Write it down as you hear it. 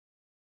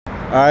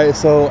Alright,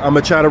 so I'm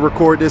gonna try to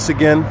record this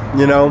again.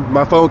 You know,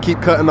 my phone keep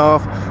cutting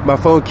off, my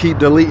phone keep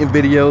deleting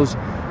videos,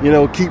 you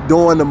know, keep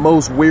doing the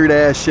most weird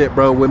ass shit,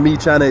 bro, with me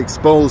trying to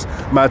expose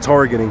my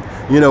targeting,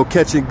 you know,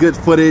 catching good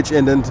footage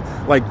and then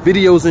like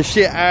videos and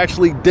shit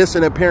actually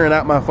disappearing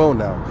out my phone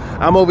now.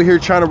 I'm over here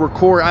trying to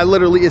record. I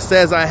literally, it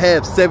says I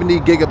have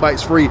 70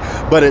 gigabytes free,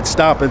 but it's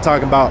stopping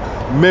talking about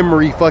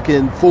memory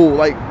fucking full.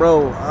 Like,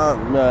 bro,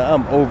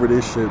 I'm over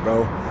this shit,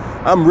 bro.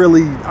 I'm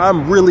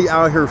really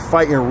out here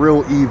fighting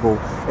real evil,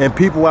 and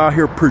people out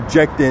here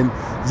projecting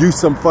you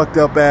some fucked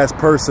up ass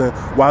person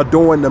while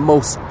doing the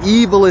most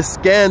evilest,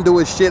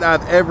 scandalous shit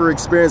I've ever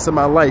experienced in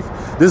my life.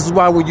 This is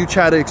why when you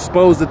try to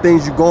expose the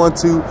things you're going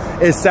to,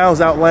 it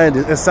sounds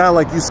outlandish. It sounds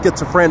like you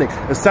schizophrenic.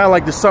 It sounds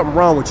like there's something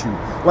wrong with you.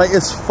 Like,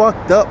 it's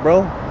fucked up,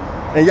 bro.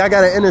 And y'all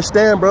gotta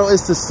understand, bro,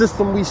 it's the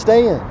system we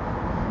stay in.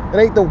 It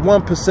ain't the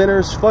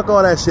 1%ers. Fuck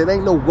all that shit. It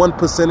ain't no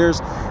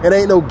 1%ers. It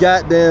ain't no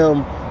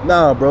goddamn,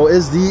 nah, bro.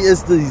 It's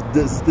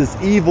this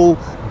evil,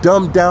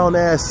 dumbed down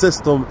ass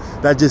system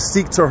that just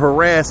seek to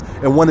harass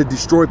and want to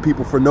destroy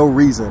people for no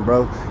reason,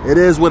 bro. It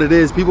is what it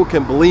is. People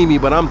can believe me,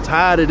 but I'm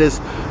tired of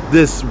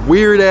this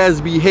weird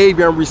ass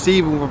behavior I'm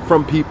receiving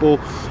from people,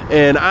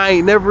 and I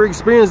ain't never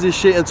experienced this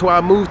shit until I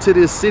moved to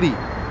this city.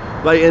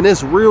 Like, and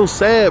it's real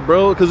sad,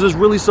 bro, because it's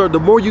really the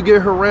more you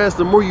get harassed,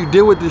 the more you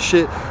deal with this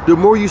shit, the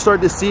more you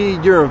start to see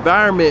your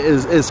environment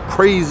is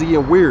crazy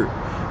and weird.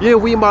 Yeah,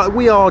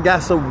 we all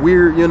got some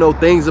weird, you know,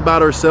 things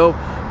about ourselves,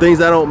 things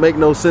that don't make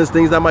no sense,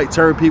 things that might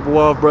turn people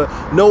off, but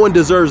no one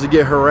deserves to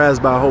get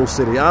harassed by a whole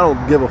city. I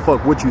don't give a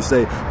fuck what you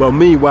say. But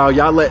meanwhile,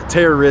 y'all let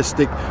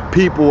terroristic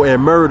people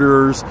and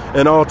murderers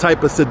and all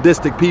type of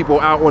sadistic people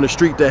out on the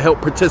street to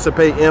help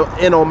participate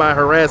in on my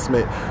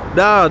harassment.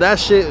 Nah, that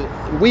shit,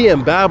 we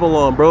in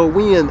Babylon, bro.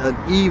 We in an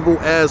evil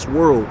ass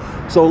world.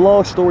 So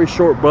long story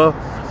short, bro,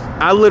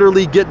 I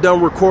literally get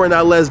done recording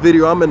that last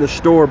video. I'm in the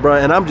store, bro,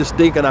 and I'm just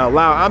thinking out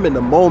loud. I'm in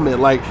the moment.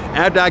 Like,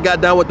 after I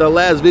got done with the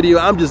last video,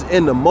 I'm just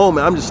in the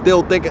moment. I'm just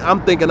still thinking.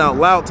 I'm thinking out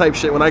loud type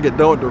shit when I get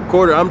done with the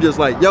recorder. I'm just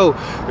like, yo,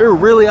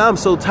 I'm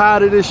so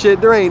tired of this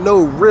shit. There ain't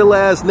no real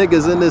ass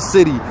niggas in this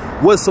city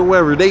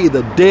whatsoever. They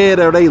either dead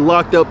or they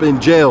locked up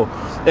in jail.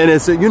 And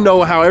it's, you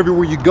know how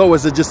everywhere you go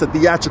is just a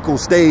theatrical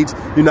stage.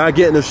 You know, I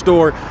get in the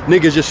store,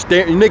 niggas just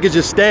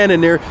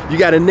standing there. You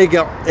got a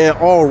nigga in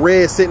all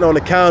red sitting on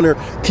the counter,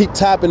 keep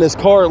tapping his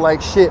card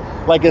like shit,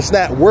 like it's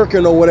not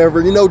working or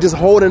whatever, you know, just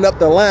holding up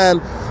the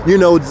line. You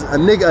know,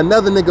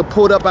 another nigga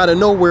pulled up out of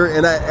nowhere,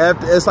 and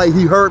it's like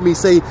he heard me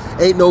say,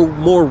 ain't no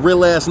more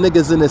real ass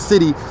niggas in the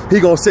city. He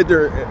gonna sit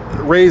there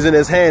raising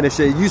his hand and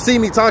shit. You see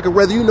me talking,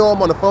 whether you know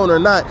I'm on the phone or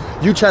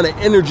not, you trying to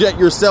interject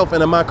yourself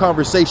into my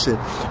conversation.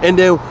 And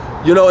then,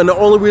 you know, and the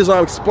only reason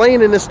I'm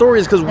explaining this story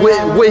is because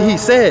what he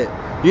said.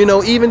 You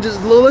know, even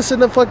just listen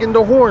to fucking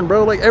the horn,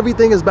 bro. Like,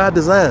 everything is by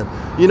design.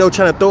 You know,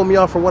 trying to throw me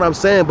off for what I'm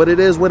saying, but it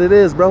is what it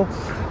is, bro.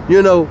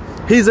 You know,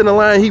 he's in the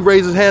line, he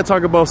raised his hand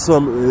talking about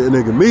some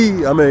nigga,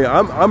 me. I mean,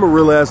 I'm a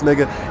real ass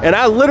nigga. And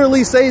I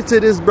literally say to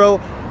this, bro,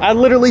 I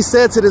literally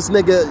said to this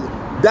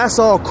nigga, that's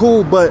all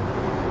cool, but,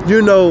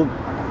 you know,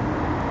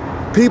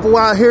 people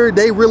out here,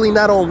 they really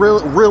not on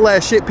real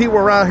ass shit. People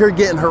around here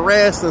getting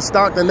harassed and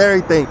stalked and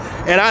everything.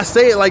 And I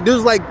say it like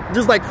there's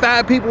like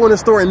 5 people in the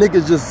store, and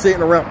niggas just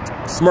sitting around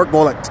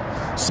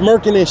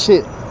smirking and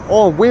shit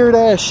on weird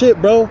ass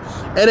shit, bro.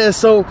 And then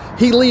so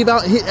he leave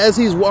out, as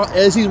he's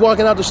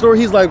walking out the store,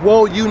 he's like,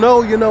 well, you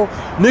know,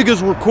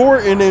 niggas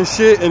recording and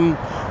shit, and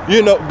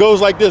you know,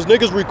 goes like this,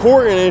 niggas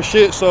recording and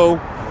shit, so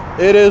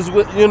it is,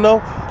 you know.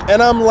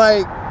 And I'm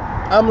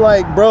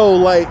like, bro,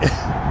 like,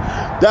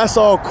 that's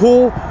all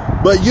cool,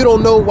 but you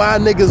don't know why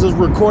niggas is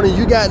recording.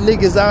 You got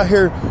niggas out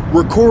here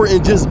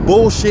recording just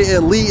bullshit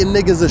and leading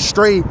niggas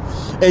astray.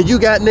 And you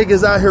got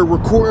niggas out here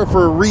recording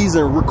for a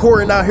reason,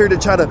 recording out here to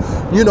try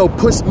to, you know,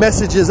 push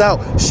messages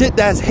out. Shit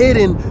that's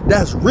hidden,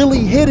 that's really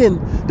hidden,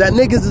 that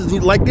niggas is,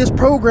 like this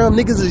program,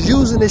 niggas is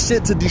using this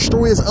shit to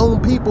destroy his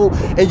own people.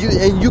 And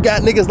you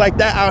got niggas like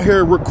that out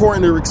here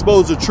recording to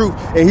expose the truth.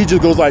 And he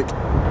just goes like,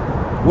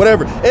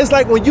 whatever. It's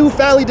like when you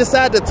finally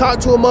decide to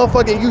talk to a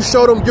motherfucker and you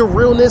show them your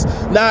realness,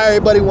 now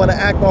everybody want to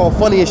act all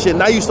funny and shit.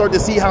 Now you start to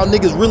see how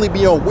niggas really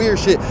be on weird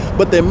shit.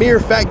 But the mere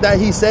fact that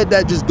he said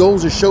that just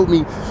goes to show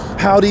me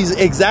how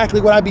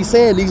exactly what I be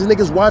saying. These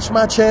niggas watch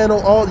my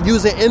channel all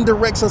using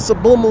indirects and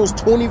subliminals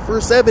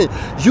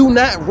 24/7. You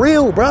not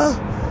real,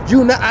 bruh.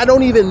 You not,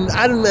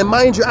 and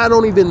mind you, I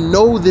don't even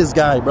know this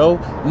guy, bro.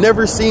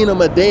 Never seen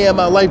him a day in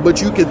my life,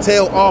 but you can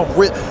tell off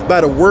rip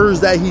by the words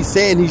that he's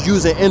saying. He's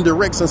using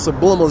indirects and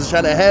subliminals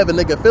trying to have a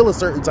nigga feel a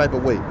certain type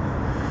of way.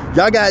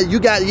 You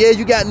got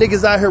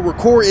niggas out here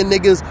recording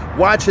niggas,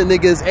 watching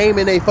niggas,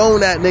 aiming their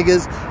phone at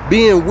niggas,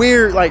 being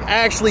weird, like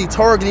actually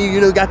targeting,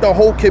 you know, got the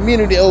whole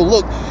community. Oh,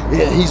 look,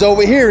 he's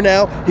over here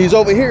now. He's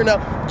over here now.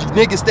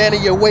 Niggas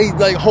standing your way,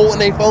 like holding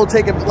their phone,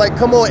 taking, like,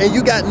 come on. And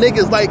you got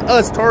niggas like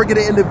us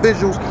targeting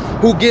individuals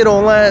who get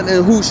online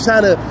and who's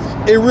trying to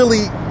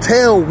really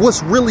tell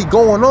what's really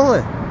going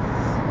on.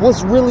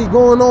 What's really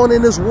going on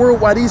in this world,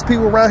 why these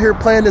people around here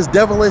playing this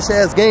devilish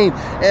ass game.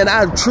 And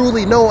I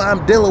truly know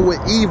I'm dealing with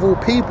evil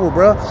people,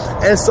 bro.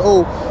 And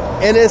so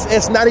And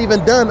it's not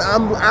even done.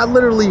 I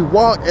literally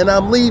walk and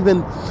I'm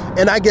leaving,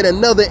 and I get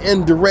another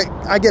indirect.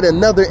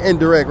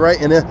 Right?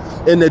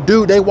 And the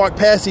dude, they walk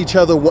past each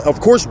other.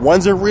 Of course,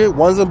 one's in red,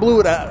 one's in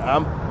blue.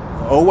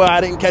 I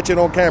didn't catch it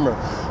on camera.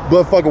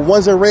 But fucking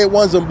one's in red,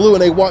 one's in blue,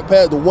 and they walk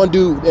past. The one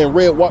dude in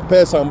red walked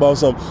past talking about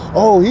something.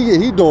 Oh,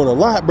 he doing a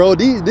lot, bro.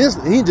 He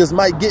just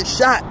might get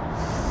shot.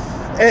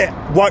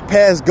 And walk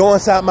past, go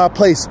inside my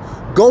place.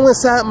 Go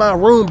inside my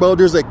room, bro.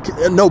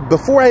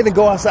 Before I even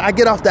go outside, I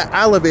get off that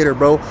elevator,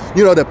 bro.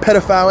 You know, the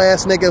pedophile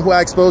ass nigga who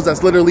I exposed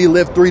that's literally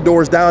lived 3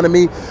 doors down to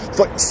me,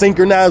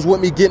 synchronized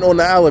with me getting on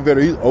the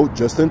elevator.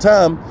 Just in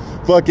time.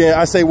 Fucking,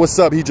 I say, what's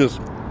up? He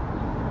just,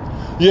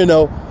 you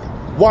know,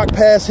 walk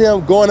past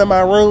him, go into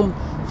my room,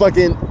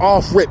 fucking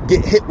off rip,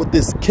 get hit with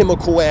this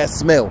chemical ass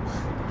smell.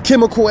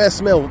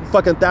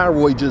 Fucking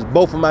thyroid,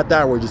 both of my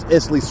thyroid just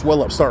instantly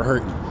swell up, start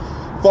hurting.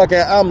 Fucking,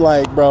 I'm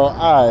like, bro,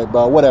 all right,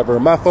 bro, whatever.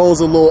 My phone's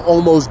a little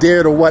almost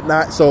dead or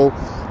whatnot, so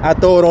I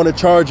throw it on the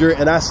charger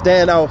and I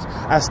stand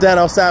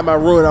outside my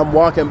room and I'm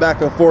walking back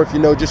and forth, you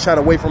know, just trying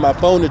to wait for my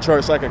phone to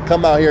charge so I can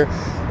come out here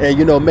and,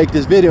 you know, make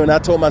this video. And I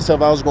told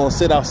myself I was going to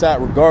sit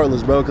outside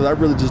regardless, bro, because I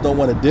really just don't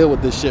want to deal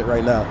with this shit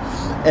right now.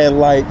 And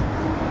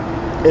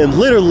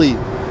literally,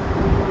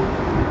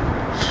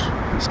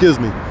 excuse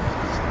me,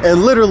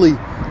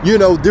 you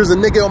know, there's a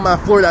nigga on my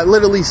floor that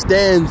literally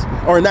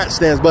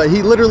but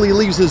he literally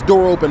leaves his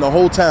door open the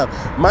whole time.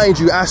 Mind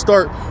you, I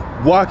start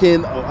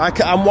walking,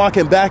 I'm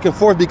walking back and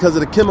forth because of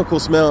the chemical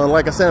smell, and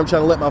like I said, I'm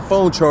trying to let my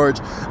phone charge.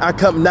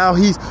 Now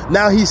he's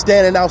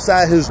standing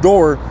outside his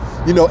door,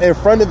 you know, in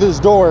front of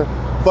his door,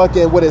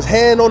 fucking with his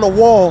hand on the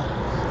wall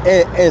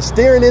and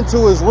staring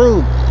into his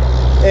room,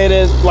 and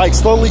is like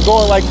slowly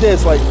going like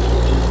this, like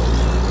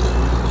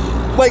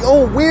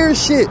on weird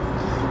shit.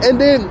 And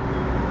then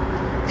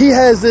he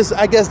has this,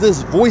 I guess,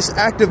 this voice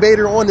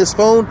activator on his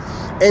phone,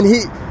 and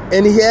he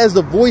has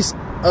the voice.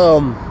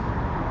 And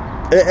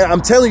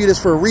I'm telling you this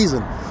for a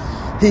reason.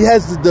 He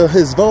has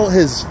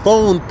his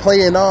phone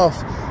playing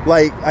off,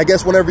 like, I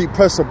guess whenever you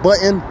press a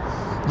button,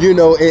 you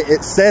know,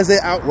 it says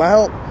it out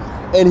loud,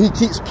 and he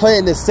keeps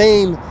playing the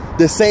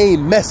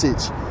same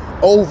message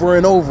over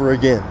and over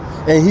again.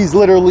 And he's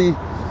literally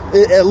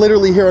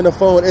here on the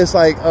phone. It's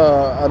like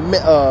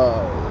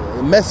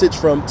a message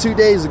from 2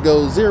 days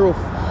ago,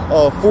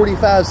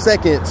 45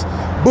 seconds,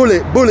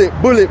 bullet,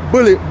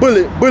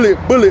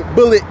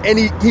 and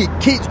he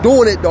keeps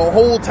doing it the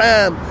whole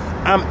time.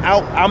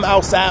 I'm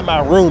outside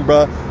my room,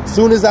 bro.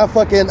 Soon as I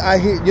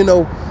hear, you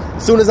know,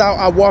 soon as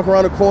I walk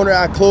around the corner,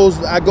 I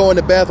go in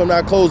the bathroom,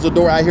 I close the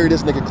door, I hear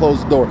this nigga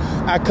close the door.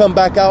 I come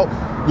back out,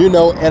 you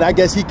know, and I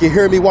guess he can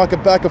hear me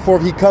walking back and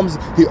forth. He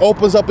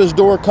opens up his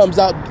door, comes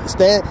out,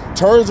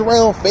 turns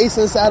around, face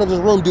inside of his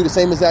room, do the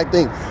same exact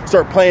thing,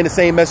 start playing the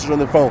same message on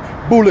the phone.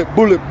 Bullet.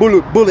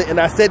 And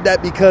I said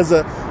that because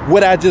of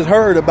what I just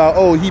heard about,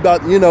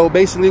 you know,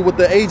 basically what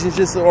the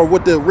agents or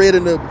what the red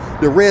and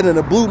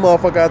the blue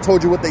motherfucker, I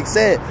told you what they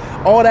said.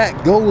 All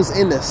that goes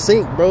in the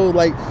sync, bro.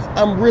 Like,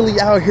 I'm really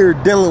out here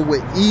dealing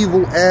with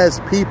evil ass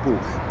people.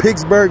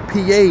 Pittsburgh,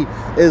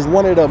 PA is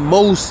one of the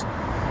most,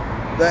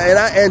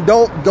 and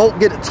don't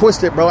get it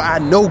twisted, bro. I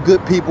know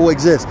good people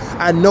exist.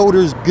 I know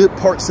there's good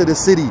parts of the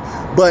city,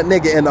 but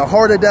nigga, in the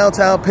heart of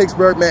downtown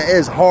Pittsburgh, man,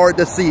 it's hard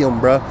to see them,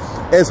 bro.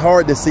 It's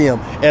hard to see them.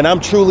 And I'm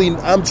truly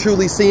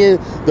seeing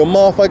the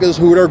motherfuckers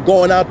who are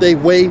going out their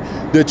way.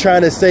 They're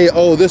trying to say,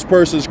 oh, this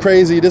person's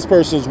crazy, this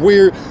person's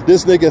weird,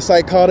 this nigga's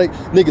psychotic,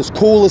 nigga's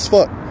cool as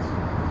fuck.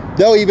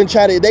 They'll even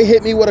they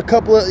hit me with a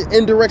couple of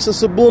indirects and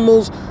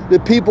subliminals, the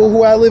people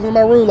who I live in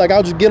my room. Like,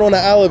 I'll just get on the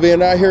elevator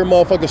and I hear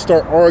motherfuckers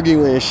start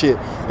arguing and shit.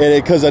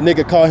 And because a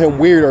nigga call him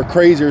weird or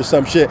crazy or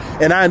some shit.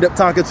 And I end up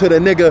talking to the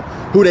nigga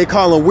who they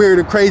call him weird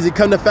or crazy.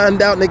 Come to find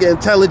out, nigga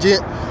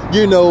intelligent,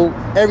 you know,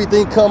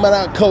 everything coming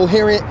out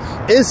coherent.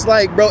 It's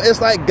like, bro,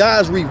 it's like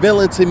God's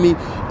revealing to me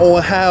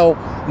on how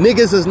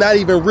niggas is not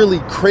even really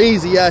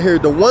crazy out here.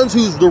 The ones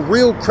who's the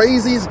real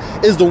crazies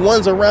is the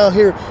ones around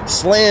here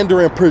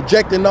slandering,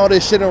 projecting all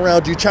this shit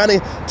around you, trying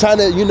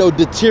to, you know,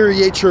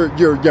 deteriorate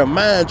your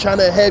mind, trying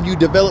to have you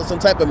develop some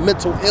type of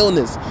mental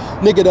illness.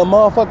 Nigga, the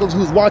motherfuckers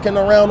who's walking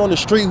around on the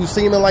street who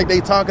seeming like they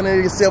talking to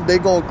themselves, they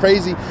going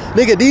crazy.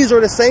 Nigga, these are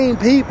the same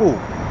people.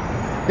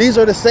 These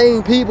are the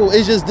same people.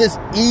 It's just this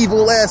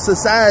evil ass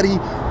society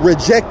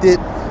rejected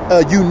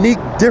a unique,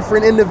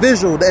 different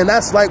individual. And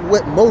that's like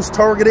what most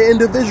targeted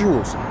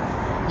individuals.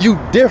 You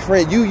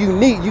different, you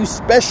unique, you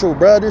special,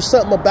 bro. There's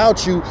something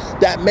about you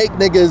that make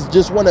niggas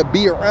just want to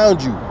be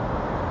around you.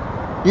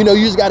 You know,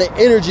 you just got an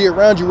energy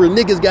around you where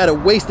niggas got to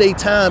waste their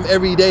time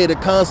every day to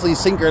constantly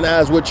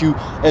synchronize with you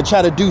and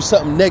try to do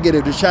something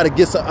negative to try to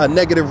get a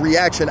negative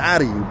reaction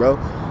out of you, bro.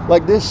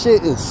 Like, this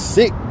shit is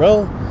sick,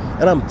 bro.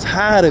 And I'm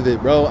tired of it,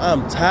 bro.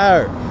 I'm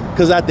tired.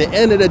 Because at the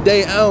end of the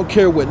day, I don't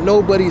care what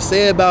nobody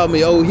say about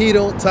me. Oh, he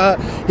don't talk,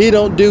 he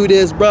don't do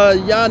this, bro.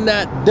 Y'all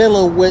not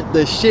dealing with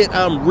the shit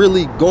I'm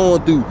really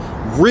going through.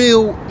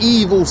 Real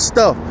evil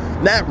stuff.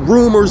 Not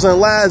rumors and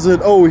lies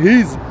and, oh,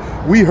 he's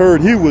we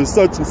heard he was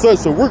such and such,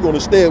 so we're going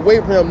to stay away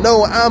from him.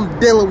 No, I'm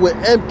dealing with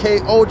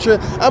MK Ultra.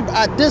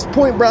 At this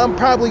point, bro, I'm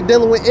probably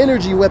dealing with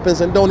energy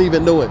weapons and don't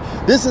even know it.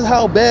 This is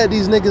how bad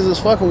these niggas is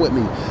fucking with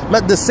me.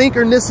 The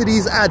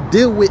synchronicities I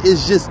deal with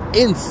is just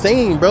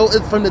insane, bro.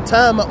 It's from the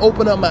time I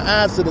open up my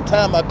eyes to the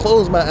time I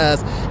close my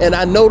eyes, and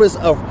I notice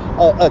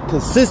a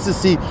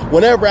consistency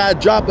whenever I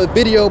drop a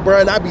video, bro,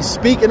 and I be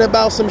speaking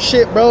about some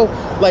shit, bro.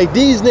 Like,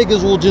 these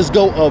niggas will just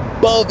go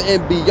above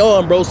and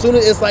beyond, bro. Soon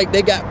as it's like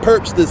they got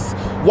perps to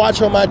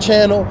watch on my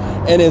channel,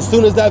 and as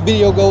soon as that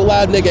video go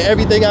live, nigga,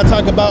 everything I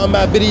talk about in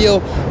my video,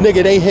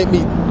 nigga, they hit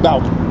me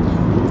about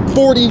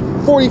 40,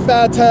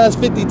 45 times,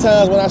 50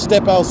 times when I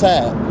step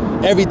outside.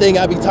 Everything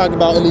I be talking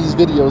about in these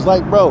videos.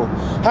 Like, bro,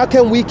 how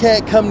come we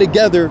can't come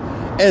together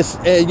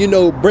and you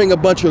know, bring a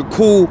bunch of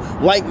cool,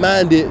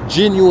 like-minded,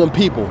 genuine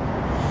people?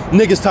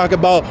 Niggas talk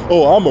about,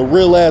 oh, I'm a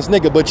real ass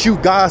nigga, but you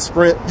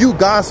gospeling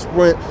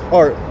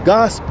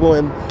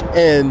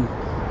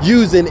and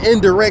using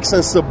indirects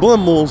and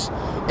subliminals,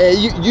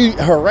 and you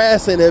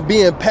harassing and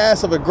being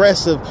passive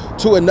aggressive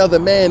to another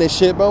man and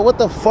shit, bro. What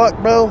the fuck,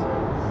 bro?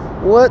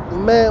 What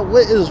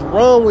is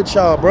wrong with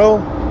y'all, bro?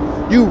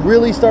 You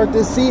really start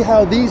to see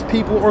how these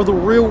people are the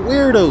real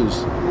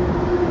weirdos.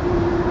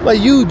 Like,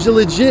 you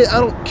legit, I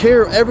don't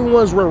care.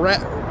 Everyone's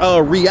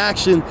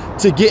reaction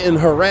to getting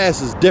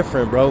harassed is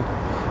different, bro.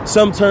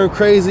 Some turn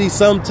crazy,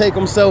 some take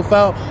themselves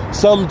out,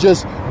 some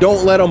just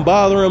don't let them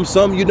bother them,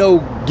 some, you know,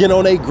 get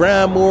on their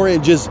grind more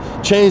and just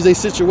change their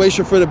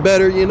situation for the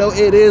better. You know,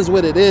 it is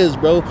what it is,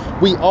 bro.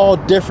 We all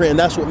different, and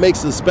that's what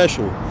makes us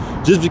special.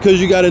 Just because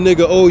you got a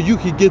nigga, oh, you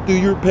can get through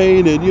your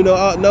pain, and you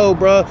know, no,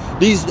 bro.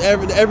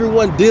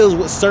 Everyone deals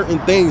with certain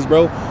things,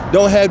 bro.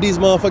 Don't have these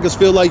motherfuckers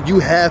feel like you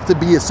have to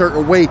be a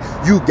certain way.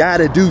 You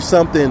gotta do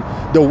something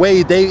the way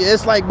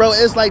it's like, bro,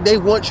 it's like they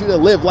want you to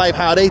live life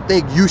how they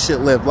think you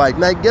should live life.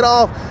 Now get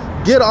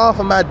off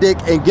of my dick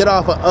and get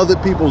off of other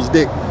people's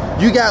dick.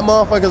 You got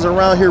motherfuckers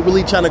around here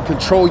really trying to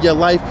control your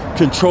life,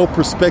 control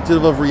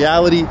perspective of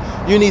reality.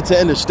 You need to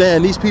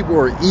understand, these people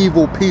are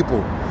evil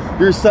people.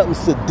 There's something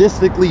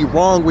sadistically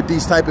wrong with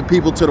these type of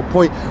people, to the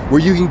point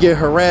where you can get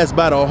harassed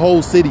by the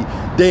whole city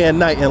day and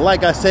night. And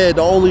like I said,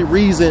 the only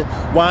reason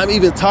why I'm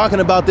even talking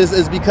about this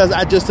is because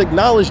I just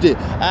acknowledged it.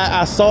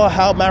 I saw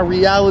how my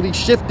reality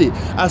shifted.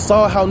 I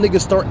saw how niggas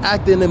start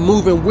acting and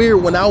moving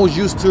weird when I was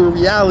used to a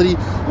reality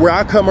where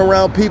I come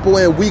around people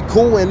and we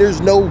cool and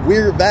there's no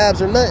weird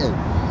vibes or nothing.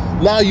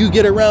 Now you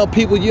get around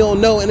people you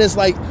don't know and it's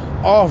like,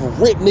 off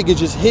rip, nigga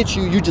just hit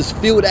you. You just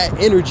feel that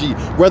energy.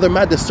 Whether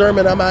my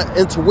discernment or my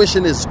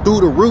intuition is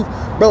through the roof,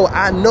 bro,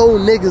 I know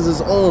niggas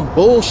is on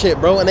bullshit,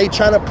 bro, and they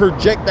trying to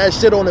project that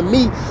shit onto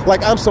me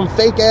like I'm some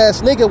fake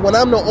ass nigga when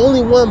I'm the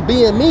only one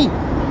being me.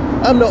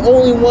 I'm the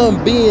only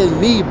one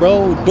being me,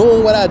 bro,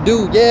 doing what I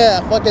do. Yeah,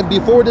 fucking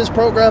before this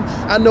program,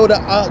 I know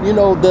that you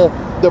know,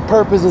 the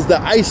purpose is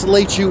to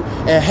isolate you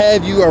and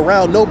have you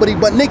around nobody.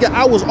 But nigga,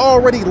 I was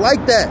already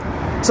like that.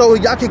 So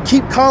y'all can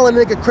keep calling a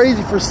nigga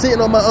crazy for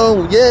sitting on my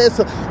own. Yeah,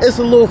 it's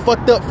a little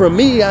fucked up for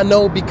me, I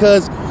know,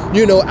 because,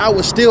 you know, I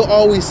would still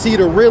always see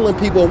the real in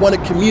people and want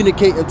to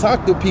communicate and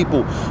talk to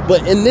people.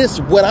 But in this,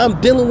 what I'm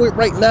dealing with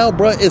right now,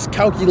 bro, is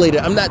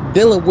calculated. I'm not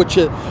dealing with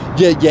your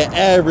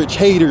average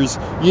haters,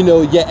 you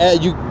know,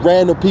 you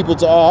random people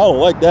to, oh, I don't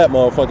like that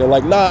motherfucker.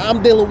 Like, nah,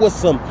 I'm dealing with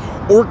some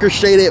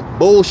orchestrated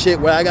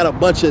bullshit where I got a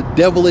bunch of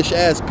devilish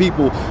ass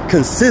people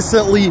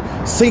consistently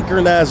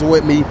synchronizing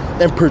with me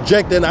and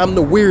projecting I'm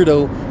the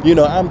weirdo, you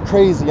know, I'm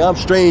crazy, I'm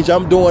strange,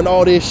 I'm doing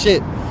all this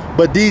shit.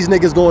 But these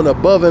niggas going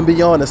above and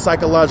beyond to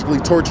psychologically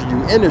torture you.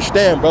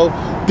 Understand, bro,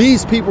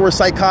 these people are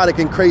psychotic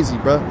and crazy,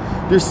 bro.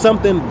 There's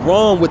something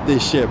wrong with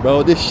this shit,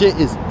 bro. This shit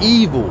is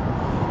evil.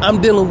 I'm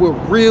dealing with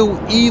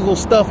real evil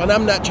stuff, and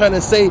I'm not trying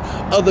to say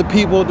other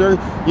people,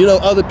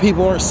 other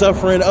people aren't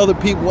suffering, other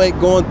people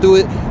ain't going through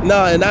it.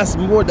 Nah, and that's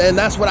what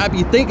I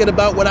be thinking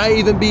about when I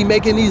even be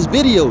making these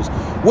videos.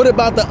 What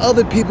about the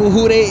other people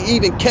who they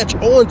even catch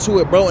on to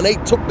it, bro, and they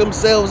took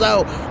themselves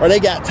out, or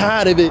they got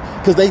tired of it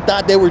because they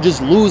thought they were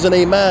just losing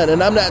their mind?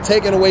 And I'm not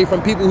taking away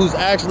from people who's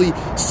actually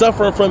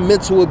suffering from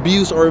mental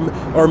abuse or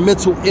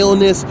mental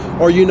illness,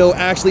 or, you know,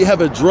 actually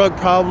have a drug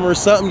problem or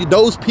something.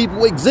 Those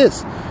people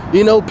exist.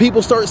 You know,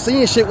 people start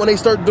seeing shit when they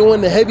start doing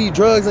the heavy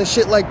drugs and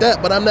shit like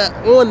that, but I'm not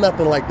on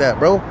nothing like that,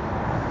 bro.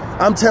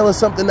 I'm telling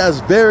something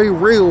that's very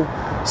real,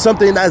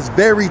 something that's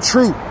very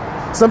true,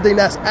 something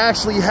that's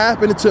actually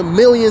happening to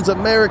millions of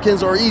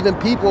Americans or even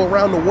people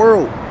around the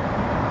world.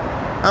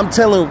 I'm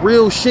telling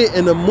real shit,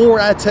 and the more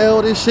I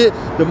tell this shit,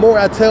 the more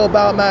I tell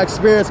about my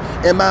experience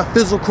and my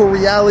physical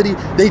reality,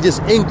 they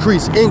just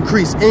increase,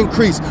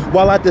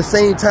 while at the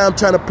same time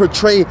trying to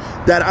portray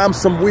that I'm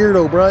some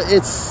weirdo, bro.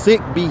 It's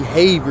sick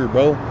behavior,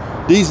 bro.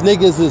 These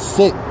niggas is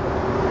sick,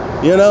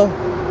 you know?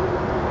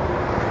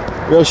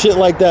 You know, shit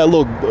like that,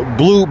 little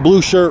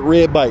blue shirt,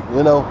 red bike,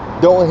 you know?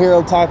 Don't hear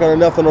him talking or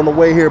nothing on the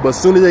way here, but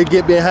as soon as they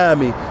get behind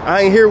me,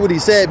 I ain't hear what he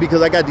said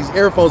because I got these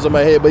earphones in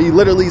my head, but he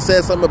literally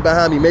said something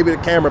behind me. Maybe the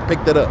camera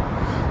picked it up.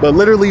 But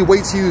literally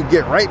wait till you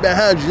get right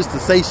behind you just to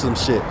say some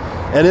shit.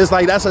 And it's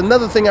like, that's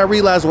another thing I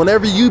realized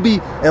whenever you be,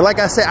 and like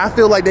I said, I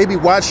feel like they be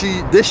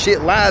watching this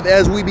shit live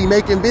as we be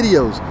making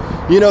videos.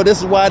 You know, this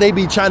is why they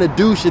be trying to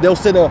do shit. They'll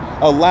send a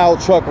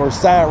loud truck or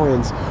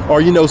sirens, or,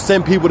 you know,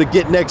 send people to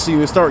get next to you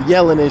and start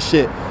yelling and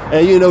shit.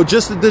 And, you know,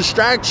 just to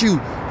distract you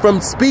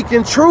from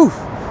speaking truth,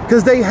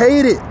 because they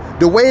hate it.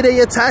 The way they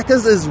attack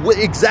us is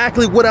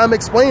exactly what I'm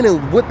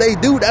explaining. What they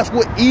do, that's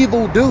what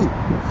evil do.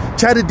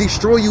 Try to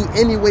destroy you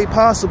any way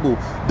possible.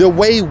 The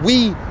way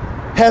we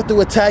have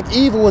to attack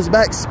evil is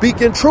back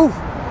speaking truth.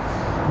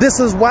 This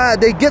is why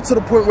they get to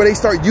the point where they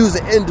start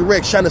using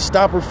indirects, trying to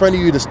stop in front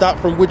of you, to stop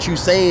from what you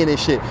saying and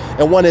shit.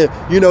 And want to,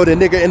 you know, the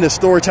nigga in the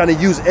store trying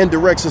to use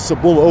indirects and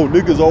subliminal. Oh,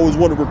 niggas always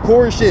want to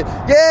record shit.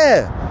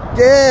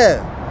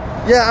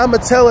 Yeah, I'ma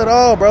tell it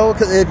all, bro.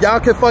 Cause if y'all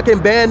can fucking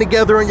band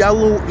together in y'all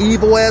little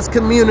evil ass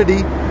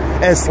community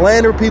and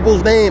slander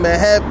people's name and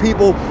have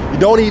people, you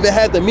don't even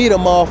have to meet a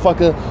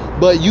motherfucker,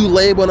 but you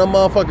label a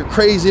motherfucker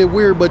crazy and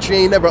weird, but you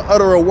ain't never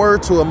utter a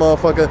word to a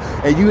motherfucker,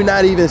 and you're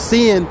not even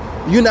seeing,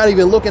 you're not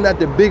even looking at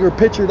the bigger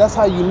picture. That's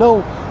how you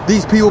know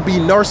these people be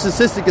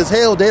narcissistic as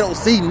hell. They don't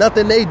see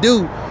nothing they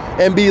do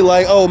and be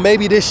like, oh,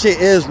 maybe this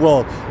shit is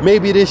wrong.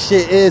 Maybe this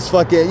shit is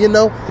fucking, you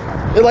know,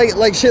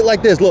 like shit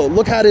like this.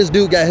 Look how this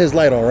dude got his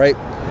light on, right?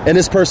 And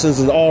this person's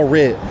is all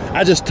red.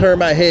 I just turned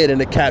my head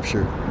into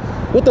capture.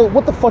 What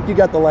the fuck you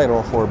got the light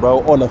on for, bro?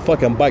 On the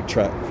fucking bike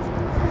track.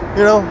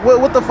 You know,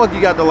 what the fuck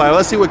you got the light on?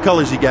 Let's see what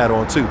colors you got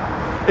on too.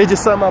 It's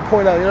just something I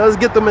point out, you know, let's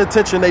get them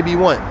attention they be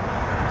wanting.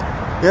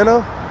 You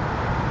know?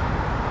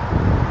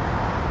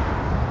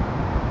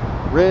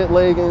 Red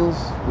leggings,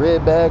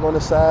 red bag on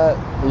the side,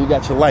 and you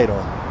got your light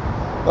on.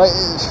 Like,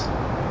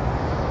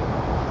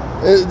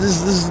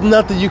 there's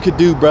nothing you could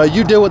do, bro.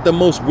 You deal with the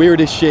most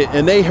weirdest shit,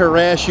 and they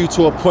harass you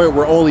to a point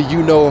where only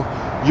you know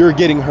you're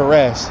getting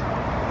harassed.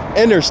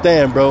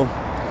 Understand, bro.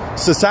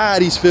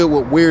 Society's filled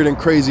with weird and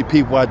crazy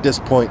people at this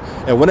point.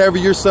 And whenever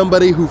you're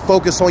somebody who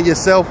focus on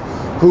yourself,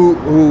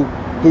 who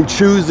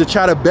choose to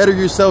try to better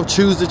yourself,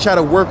 choose to try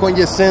to work on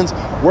your sins,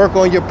 work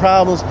on your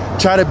problems,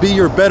 try to be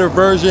your better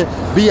version,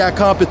 be at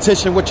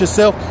competition with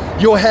yourself,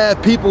 you'll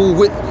have people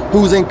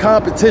who's in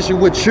competition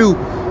with you,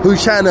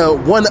 who's trying to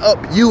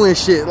one-up you and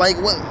shit. Like,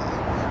 what?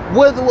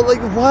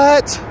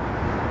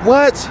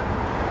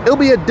 It'll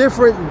be a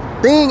different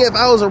thing if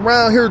I was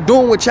around here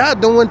doing what y'all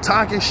doing,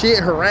 talking shit,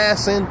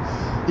 harassing,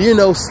 you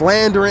know,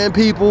 slandering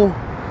people,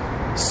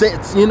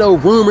 you know,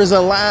 rumors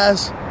and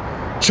lies,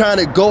 trying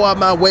to go out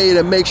my way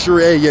to make sure,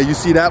 hey, yeah, you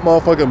see that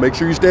motherfucker, make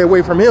sure you stay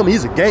away from him.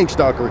 He's a gang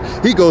stalker.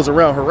 He goes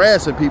around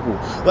harassing people.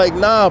 Like,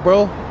 nah,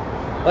 bro.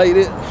 Like,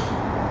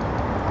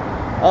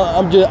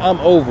 I'm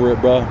over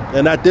it, bro.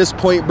 And at this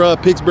point, bro,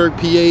 Pittsburgh,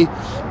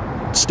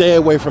 PA, stay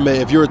away from it.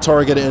 If you're a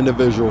targeted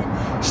individual,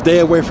 stay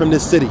away from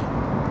this city,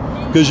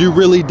 because you're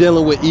really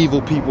dealing with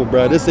evil people,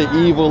 bro. This is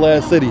an evil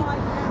ass city.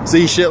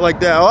 See shit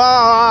like that,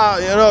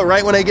 you know,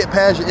 right when they get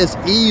passionate, it's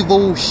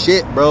evil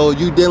shit, bro.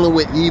 You dealing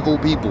with evil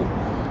people,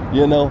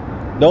 you know.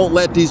 Don't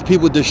let these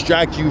people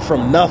distract you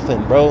from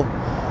nothing, bro.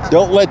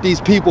 Don't let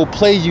these people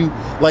play you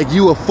like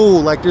you a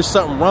fool, like there's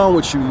something wrong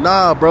with you.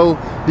 Nah, bro,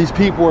 these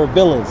people are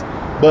villains.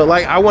 But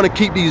like, I want to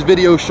keep these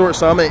videos short,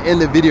 so I'm gonna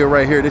end the video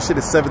right here. This shit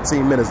is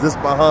 17 minutes. This is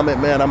Muhammad,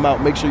 man. I'm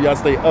out. Make sure y'all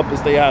stay up and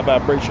stay high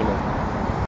vibrational.